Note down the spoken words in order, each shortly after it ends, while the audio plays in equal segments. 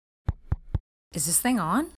Is this thing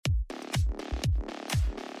on?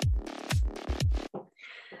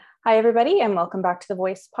 Hi, everybody, and welcome back to the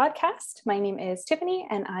Voice Podcast. My name is Tiffany,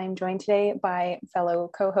 and I'm joined today by fellow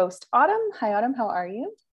co-host Autumn. Hi, Autumn. How are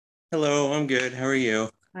you? Hello, I'm good. How are you?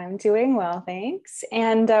 I'm doing well, thanks.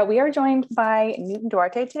 And we are joined by Newton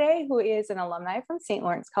Duarte today, who is an alumni from St.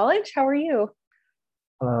 Lawrence College. How are you?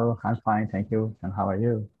 Hello, I'm fine, thank you. And how are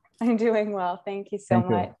you? I'm doing well. Thank you so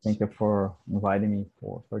much. Thank you for inviting me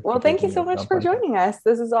for Well, thank you so much for joining us.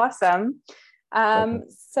 This is awesome.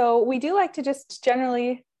 So we do like to just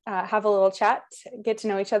generally have a little chat, get to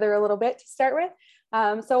know each other a little bit to start with.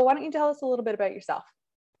 So why don't you tell us a little bit about yourself?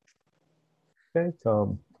 Okay,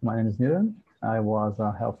 so my name is Newton. I was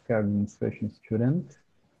a healthcare administration student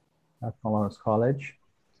at St. Lawrence College,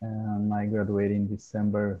 and I graduated in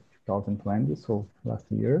December 2020, so last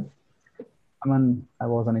year. I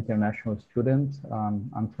was an international student.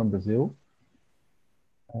 I'm from Brazil.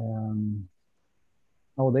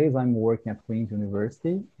 Nowadays, I'm working at Queen's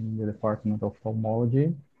University in the Department of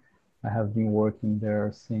Ophthalmology. I have been working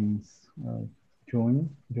there since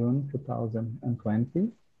June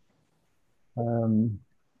 2020.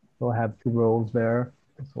 So I have two roles there.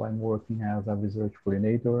 So I'm working as a research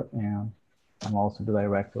coordinator, and I'm also the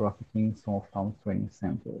director of the Kingston Ophthalmic Training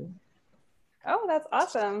Center. Oh, that's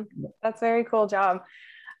awesome. That's a very cool job.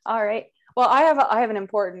 All right. Well, I have an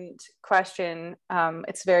important question.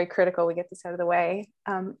 It's very critical we get this out of the way.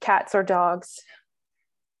 Cats or dogs?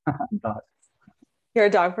 Dogs. You're a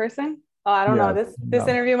dog person? Oh, I don't know. This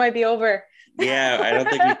interview might be over. Yeah, I don't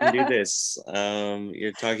think we can do this.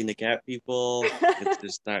 You're talking to cat people. It's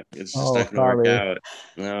just not gonna work out.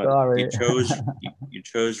 No, sorry. you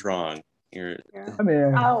chose wrong.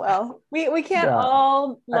 Oh well. We can't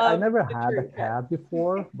all love. I never had a cat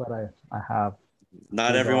before, but I have.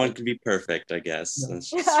 Not everyone can be perfect, I guess.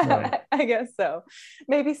 Right. I guess so.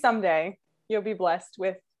 Maybe someday you'll be blessed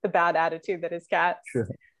with the bad attitude that is cats. Sure.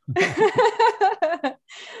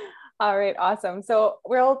 All right, awesome. So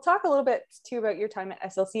we'll talk a little bit too about your time at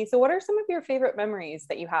SLC. So what are some of your favorite memories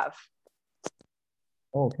that you have?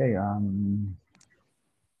 Okay. I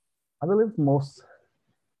believe most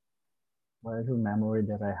pleasure memory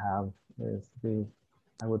that I have is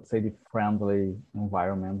I would say the friendly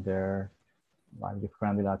environment there, like the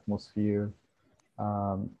friendly atmosphere.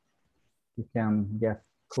 You can get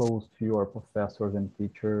close to your professors and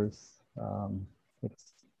teachers.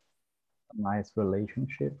 It's a nice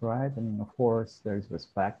relationship, right? I mean, of course, there is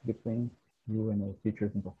respect between you and your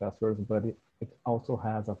teachers and professors, but it also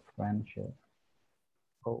has a friendship.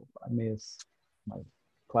 So I miss my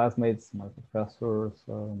classmates, my professors.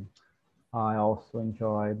 I also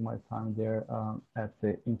enjoyed my time there at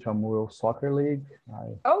the Intramural Soccer League.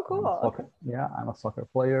 Oh, cool. I'm a soccer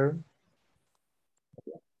player.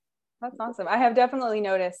 That's awesome. I have definitely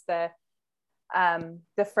noticed the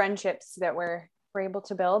friendships that we're able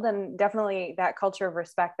to build, and definitely that culture of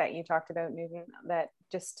respect that you talked about, Newton, that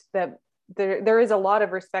just that there is a lot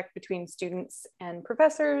of respect between students and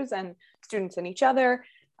professors and students and each other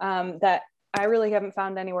that I really haven't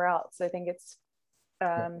found anywhere else. I think it's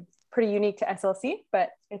pretty unique to SLC,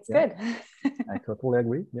 but it's good. I totally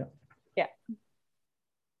agree. Yeah. Yeah.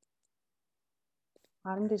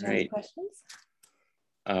 Autumn, did you have any questions?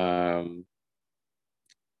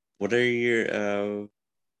 What are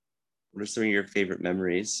some of your favorite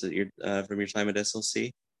memories from your time at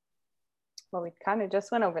SLC? Well, we kind of just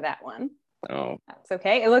went over that one. Oh, that's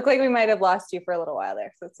okay. It looked like we might have lost you for a little while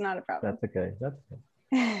there, so it's not a problem. That's okay.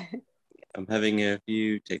 I'm having a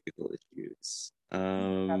few technical issues.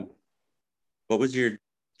 What was your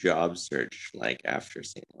job search like after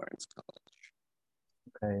St. Lawrence College?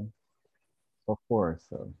 Okay, of course,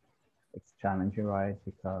 it's challenging, right?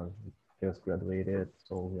 Because we just graduated,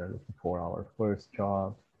 so we are looking for our first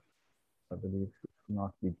job. I believe it will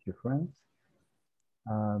not be different.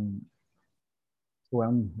 So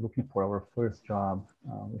I'm looking for our first job.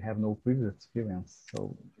 We have no previous experience,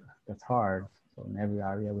 so that's hard. So in every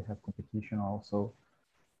area we have competition also.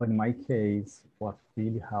 But in my case, what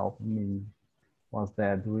really helped me was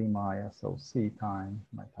that during my SLC time,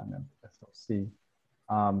 my time at SLC,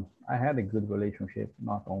 I had a good relationship,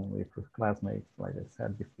 not only with classmates, like I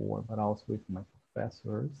said before, but also with my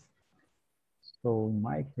professors. So in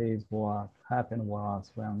my case, what happened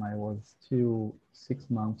was when I was still 6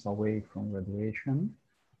 months away from graduation,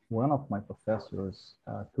 one of my professors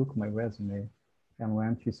took my resume and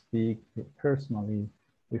went to speak personally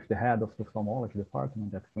with the head of the ophthalmology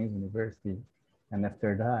department at Queen's University. And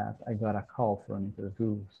after that, I got a call for an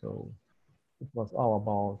interview. So it was all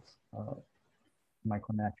about my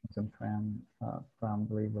connections and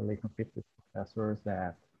friendly relationship with professors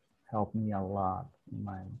that helped me a lot in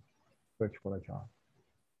my search for a job.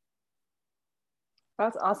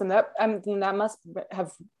 That's awesome. That must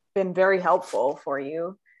have been very helpful for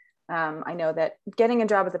you. I know that getting a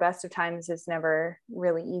job at the best of times is never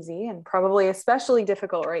really easy and probably especially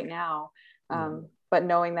difficult right now. But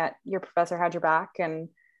knowing that your professor had your back and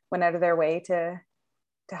went out of their way to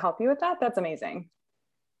help you with that, that's amazing.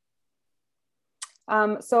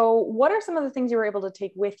 So what are some of the things you were able to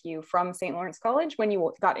take with you from St. Lawrence College when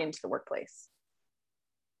you got into the workplace?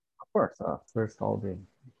 Of course, first all the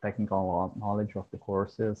technical knowledge of the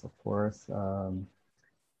courses, of course.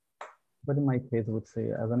 But in my case, I would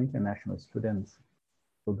say as an international student,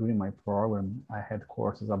 so during my program, I had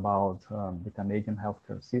courses about the Canadian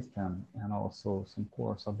healthcare system and also some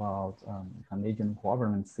course about the Canadian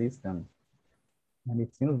government system. And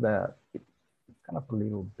it seems that it's kind of a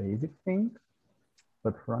little basic thing,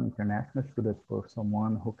 but for an international student, for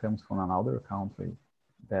someone who comes from another country,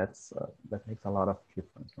 that makes a lot of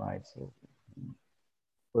difference, right? So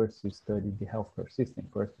first you study the healthcare system,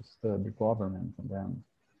 first you study government, and then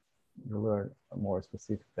you learn more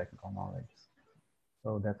specific technical knowledge.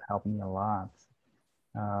 So that helped me a lot.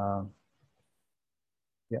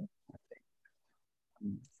 Yeah,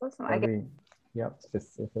 I think awesome.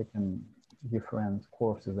 Specific and different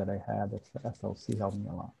courses that I had at SLC helped me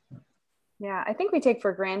a lot. Yeah, I think we take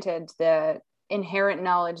for granted the inherent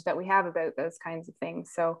knowledge that we have about those kinds of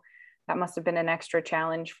things. So that must have been an extra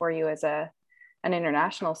challenge for you as an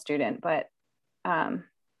international student. But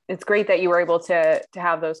it's great that you were able to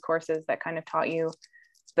have those courses that kind of taught you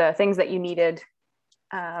the things that you needed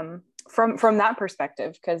from that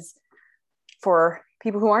perspective, because for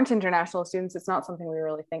people who aren't international students, it's not something we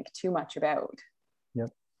really think too much about. Yep,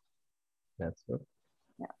 that's good.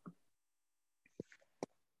 Yeah.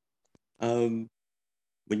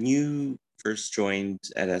 When you first joined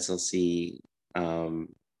at SLC,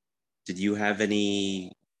 did you have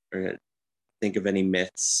any or think of any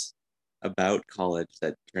myths about college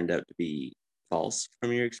that turned out to be false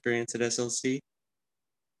from your experience at SLC?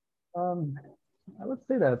 I would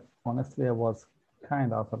say that honestly, I was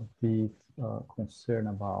kind of a bit concerned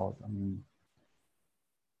about,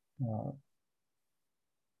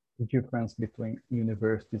 the difference between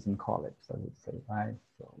universities and college, I would say, right?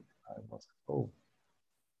 So I was,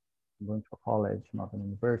 going to college, not an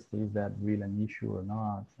university, is that really an issue or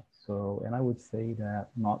not? So, and I would say that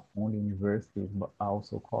not only universities, but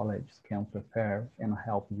also colleges can prepare and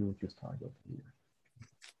help you to start your career.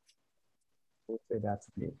 I would say that's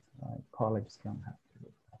it, right? Colleges can help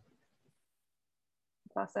you.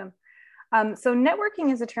 That's awesome. So networking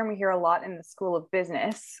is a term we hear a lot in the School of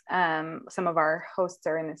Business. Some of our hosts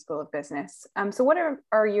are in the School of Business. So what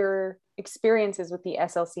are your experiences with the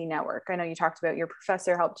SLC network? I know you talked about your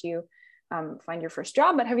professor helped you find your first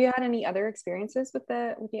job, but have you had any other experiences with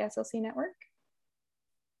the SLC network?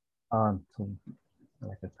 So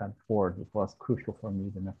like I said before, it was crucial for me,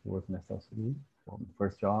 the network in SLC for my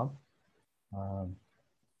first job.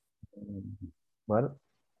 But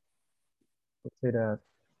let's say that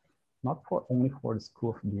not only for the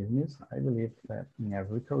School of Business, I believe that in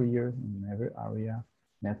every career, in every area,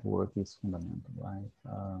 network is fundamental, right?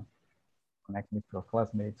 Connecting with your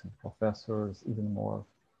classmates and professors, even more,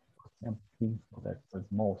 for example, so that's a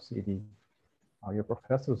small city. Your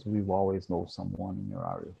professors will always know someone in your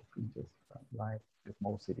area who can just, right? A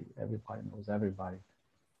small city, everybody knows everybody.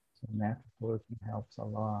 So networking helps a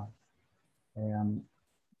lot. And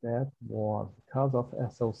that was because of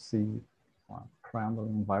SLC, friendly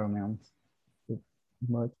environment. It's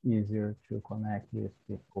much easier to connect with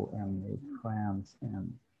people and make friends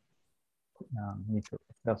and meet your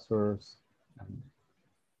professors and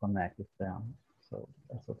connect with them. So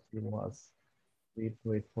SLC was a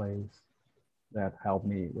great place that helped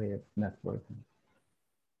me with networking.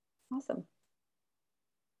 Awesome.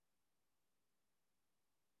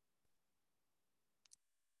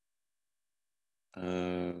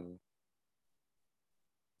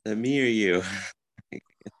 Is that me or you?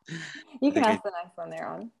 You can ask the next one there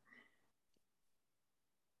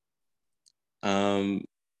on.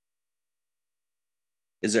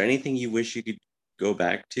 Is there anything you wish you could go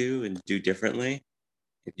back to and do differently,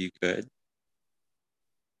 if you could?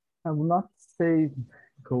 I will not say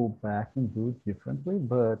go back and do it differently,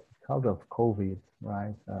 but because of COVID,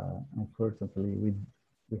 right? Unfortunately,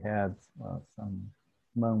 we had some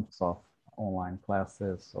months of online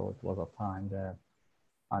classes, so it was a time that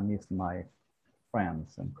I missed my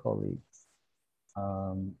friends and colleagues.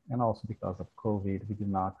 And also because of COVID, we did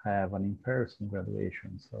not have an in-person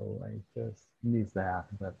graduation, so I just missed that,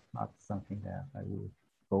 but not something that I would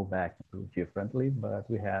go back and do differently, but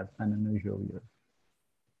we had an unusual year.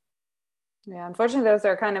 Yeah, unfortunately, those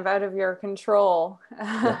are kind of out of your control.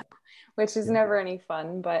 Yeah. which is Yeah. never any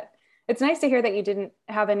fun. But it's nice to hear that you didn't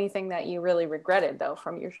have anything that you really regretted though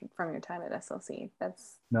from your time at SLC.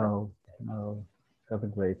 No, have a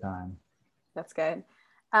great time. That's good.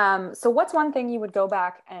 So what's one thing you would go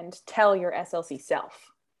back and tell your SLC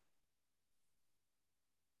self?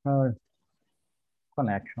 Uh,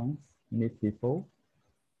 Connections, meet people,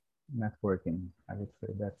 networking. I would say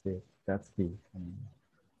that's it. That's key. I mean,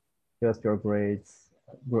 just your grades,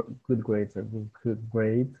 good grades are good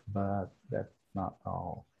grades, but that's not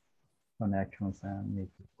all. Connections and meet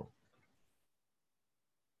people.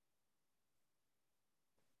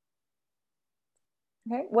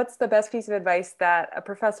 Okay. What's the best piece of advice that a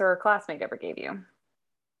professor or classmate ever gave you?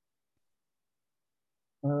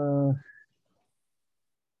 Uh,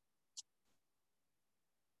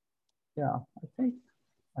 yeah, I think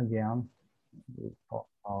again, we talk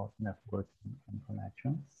about networking and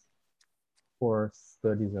connections. Of course,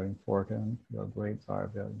 studies are important. Your grades are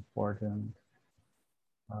very important.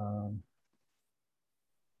 Um,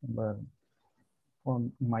 but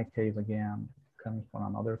in my case, again, coming from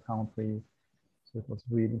another country, so it was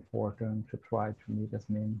really important to try to meet as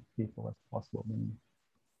many people as possible. I mean,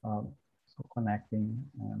 so connecting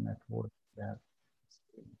and network that.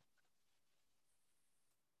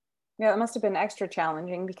 Yeah, it must have been extra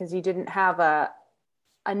challenging because you didn't have a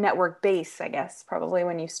network base, I guess, probably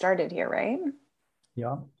when you started here, right?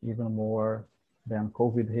 Yeah, even more than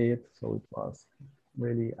COVID hit. So it was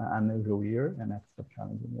really an unusual year and extra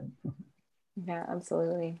challenging. Yeah,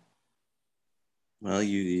 absolutely. Well,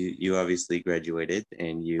 you obviously graduated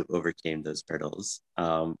and you overcame those hurdles.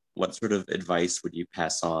 What sort of advice would you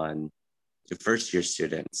pass on to first year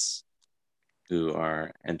students who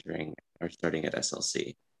are entering or starting at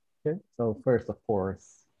SLC? Okay, so first, of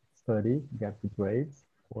course, study, get good grades.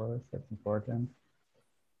 Of course, that's important.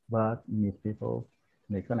 But meet people,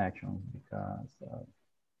 make connections because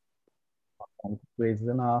not only grades is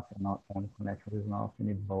enough and not only connections is enough. You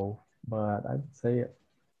need both. But I'd say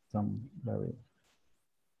some very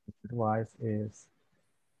good advice is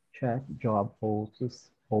check job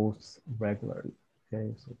posts regularly.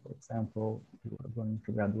 Okay, so for example, you are going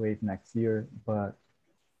to graduate next year, but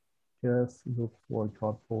just look for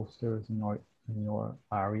job posters in your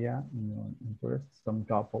area, in your interest, some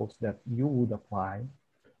job posts that you would apply,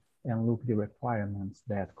 and look the requirements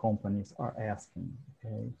that companies are asking.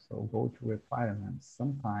 Okay, so go to requirements.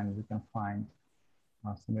 Sometimes you can find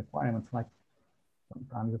some requirements like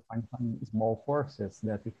sometimes you find some small courses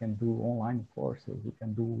that you can do online courses. You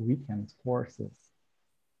can do weekends courses.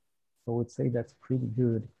 So I would say that's pretty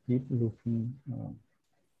good. Keep looking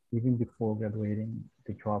even before graduating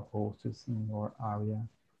the job posts in your area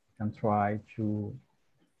and try to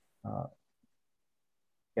uh,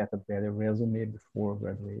 get a better resume before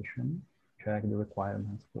graduation. Check the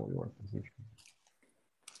requirements for your position.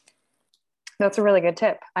 That's a really good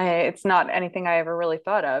tip. It's not anything I ever really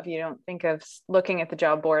thought of. You don't think of looking at the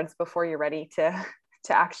job boards before you're ready to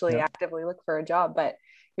actually Yeah. actively look for a job, but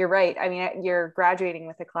you're right. I mean, you're graduating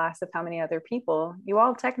with a class of how many other people? You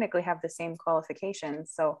all technically have the same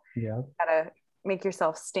qualifications, so Yeah. you gotta make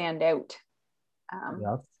yourself stand out Yes,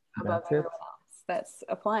 above that's it. everyone else that's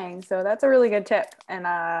applying. So that's a really good tip. And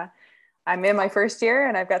I'm in my first year,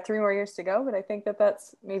 and I've got 3 more years to go. But I think that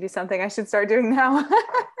that's maybe something I should start doing now.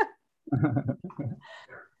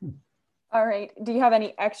 All right. Do you have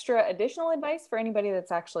any extra additional advice for anybody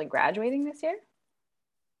that's actually graduating this year?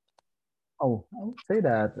 Oh, I would say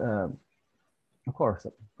that, of course,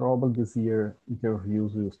 probably this year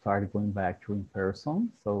interviews will start going back to in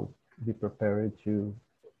person. So be prepared to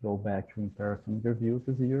go back to in-person interviews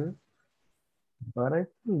this year. But I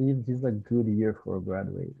believe this is a good year for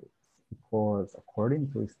graduates because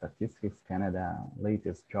according to Statistics Canada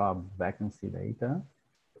latest job vacancy data,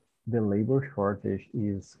 the labor shortage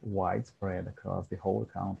is widespread across the whole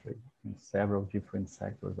country in several different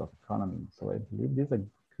sectors of economy. So I believe this is a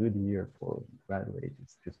good year for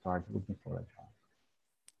graduates to start looking for a job.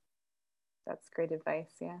 That's great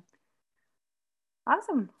advice. Yeah.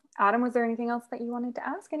 Awesome. Adam, was there anything else that you wanted to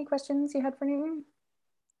ask? Any questions you had for Newton?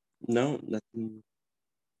 No, nothing.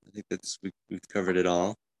 I think we've covered it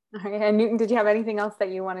all. All right. And Newton, did you have anything else that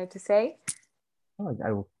you wanted to say? Oh,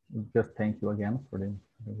 I will just thank you again for the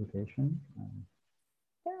invitation.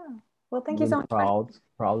 Yeah. Well, thank you Really so much.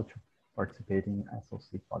 proud to participate in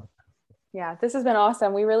SLC podcast. Yeah, this has been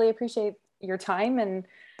awesome. We really appreciate your time and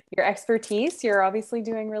your expertise. You're obviously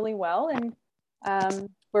doing really well, and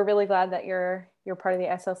we're really glad that you're part of the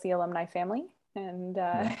SLC alumni family. And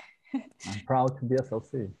Yeah. I'm proud to be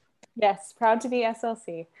SLC. yes, proud to be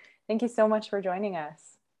SLC. Thank you so much for joining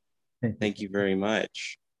us. Thank you very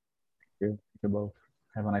much. Thank you both.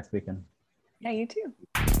 Have a nice weekend. Yeah, you too.